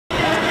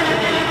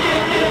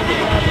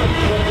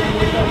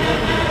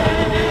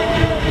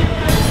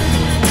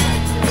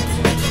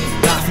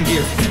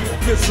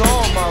It's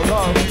all my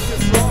love.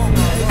 It's all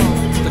my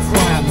love. It's the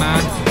quiet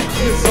man.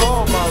 It's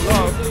all my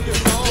love.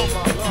 It's all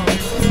my love.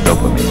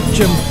 Dopamine.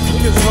 Jim.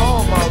 It's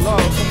all my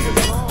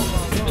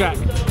love. Jack,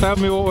 tell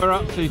me what we're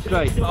up to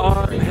today.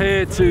 I'm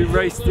here to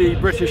race the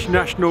British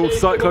National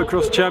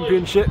Cyclocross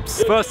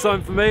Championships. First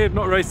time for me, I've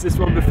not raced this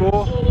one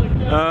before.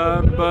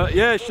 But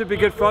yeah, it should be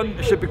good fun.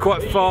 It should be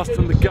quite fast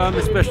on the gun,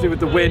 especially with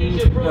the wind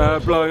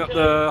blowing up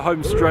the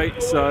home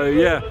straight. So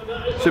yeah,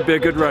 should be a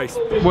good race.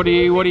 What do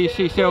you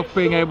see yourself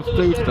being able to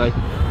do today?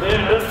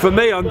 For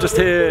me, I'm just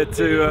here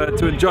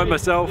to enjoy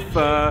myself.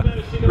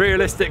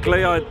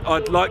 Realistically,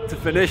 I'd like to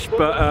finish,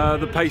 but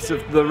the pace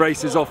of the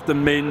races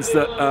often means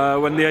that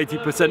when the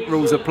 80%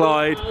 rule's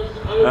applied,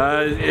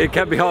 it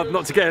can be hard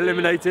not to get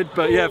eliminated.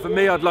 But yeah, for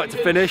me, I'd like to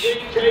finish,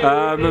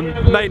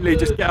 and mainly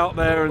just get out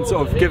there and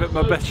sort of give it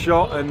my best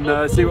shot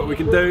and see what we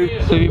can do.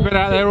 So you've been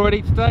out there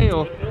already today,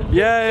 or?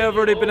 Yeah, I've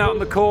already been out on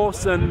the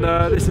course, and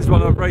this is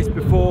one I've raced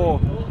before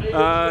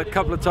a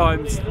couple of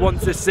times.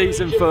 Once this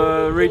season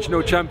for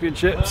regional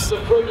championships,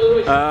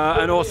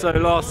 and also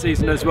last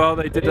season as well.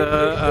 They did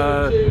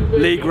a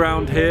league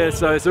round here,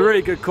 so it's a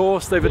really good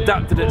course. They've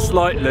adapted it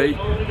slightly,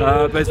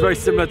 but it's very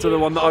similar to the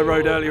one that I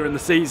rode earlier in the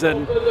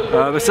season.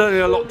 But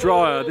certainly a lot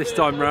drier this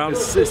time round.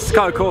 It's the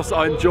kind of course that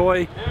I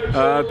enjoy,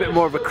 a bit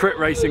more of a crit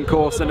racing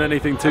course than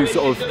anything too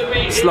sort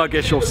of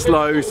sluggish or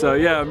slow. So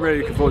yeah, I'm really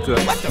looking forward to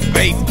it. Let the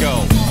bass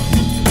go.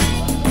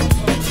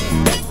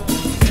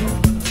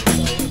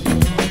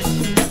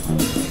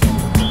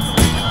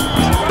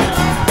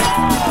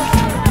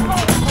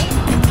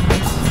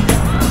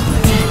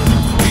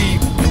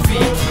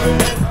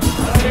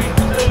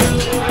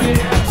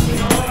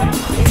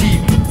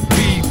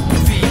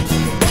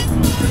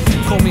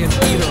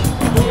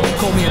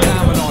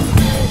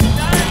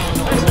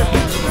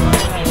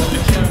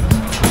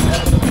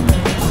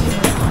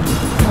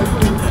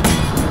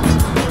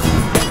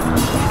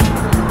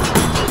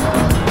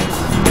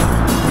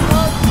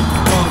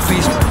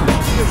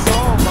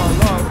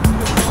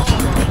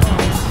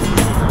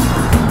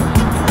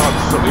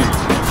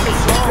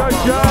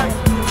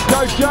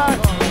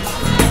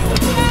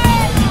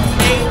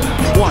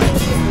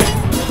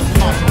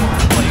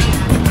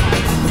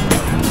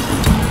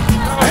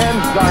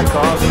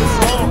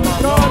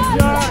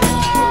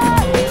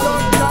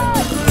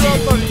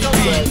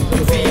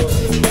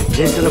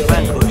 Into the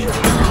fence push.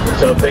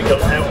 So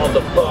Pidcock out on the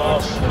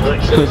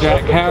pass. So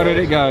Jack, how did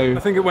it go? I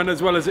think it went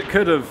as well as it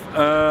could have.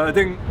 I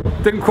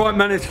didn't quite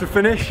manage to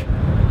finish.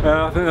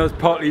 I think that was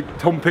partly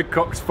Tom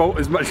Pidcock's fault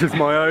as much as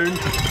my own.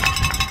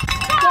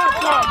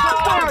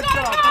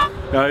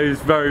 He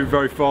was very,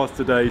 very fast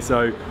today,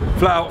 so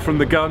flat out from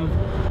the gun.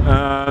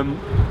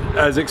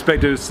 As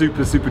expected, it was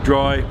super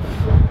dry.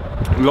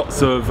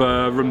 Lots of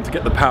room to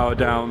get the power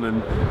down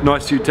and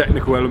nice few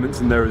technical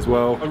elements in there as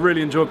well. I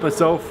really enjoyed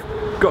myself.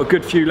 Got a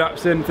good few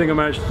laps in. I think I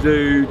managed to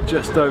do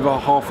just over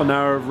half an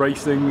hour of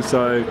racing,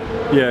 so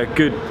yeah,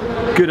 good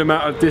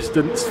amount of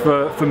distance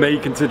for me,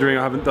 considering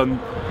I haven't done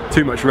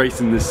too much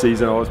racing this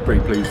season. I was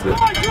pretty pleased with it.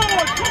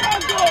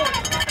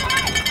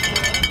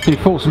 You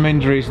fought some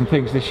injuries and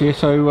things this year,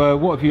 so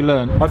what have you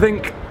learned? I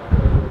think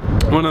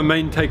one of the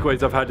main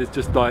takeaways I've had is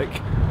just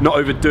like not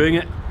overdoing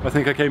it. I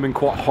think I came in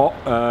quite hot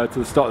to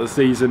the start of the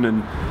season,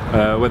 and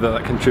whether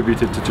that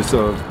contributed to just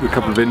sort of a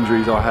couple of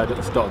injuries I had at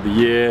the start of the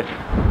year,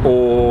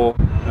 or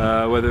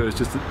whether it was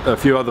just a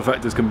few other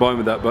factors combined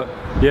with that. But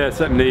yeah,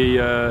 certainly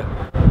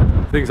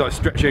things like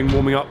stretching,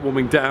 warming up,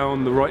 warming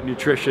down, the right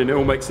nutrition, it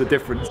all makes a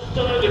difference.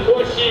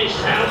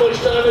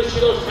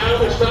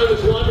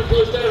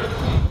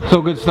 It's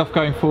all good stuff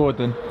going forward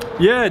then?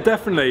 Yeah,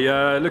 definitely.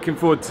 Looking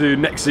forward to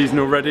next season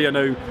already. I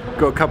know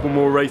got a couple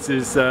more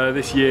races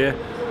this year.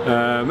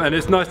 And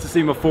it's nice to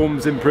see my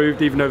form's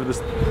improved even over the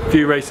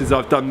few races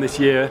I've done this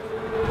year.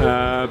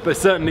 But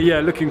certainly,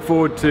 yeah, looking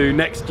forward to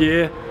next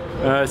year.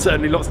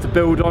 Certainly lots to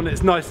build on.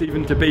 It's nice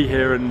even to be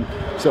here and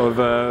sort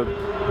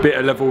of be at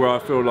a level where I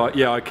feel like,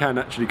 yeah, I can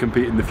actually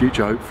compete in the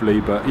future,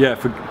 hopefully. But yeah,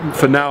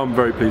 for now, I'm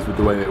very pleased with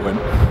the way it went.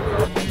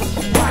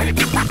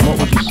 What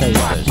would you say,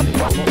 Thursday?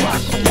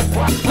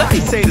 Let me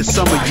say to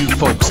some of you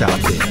folks out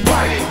there,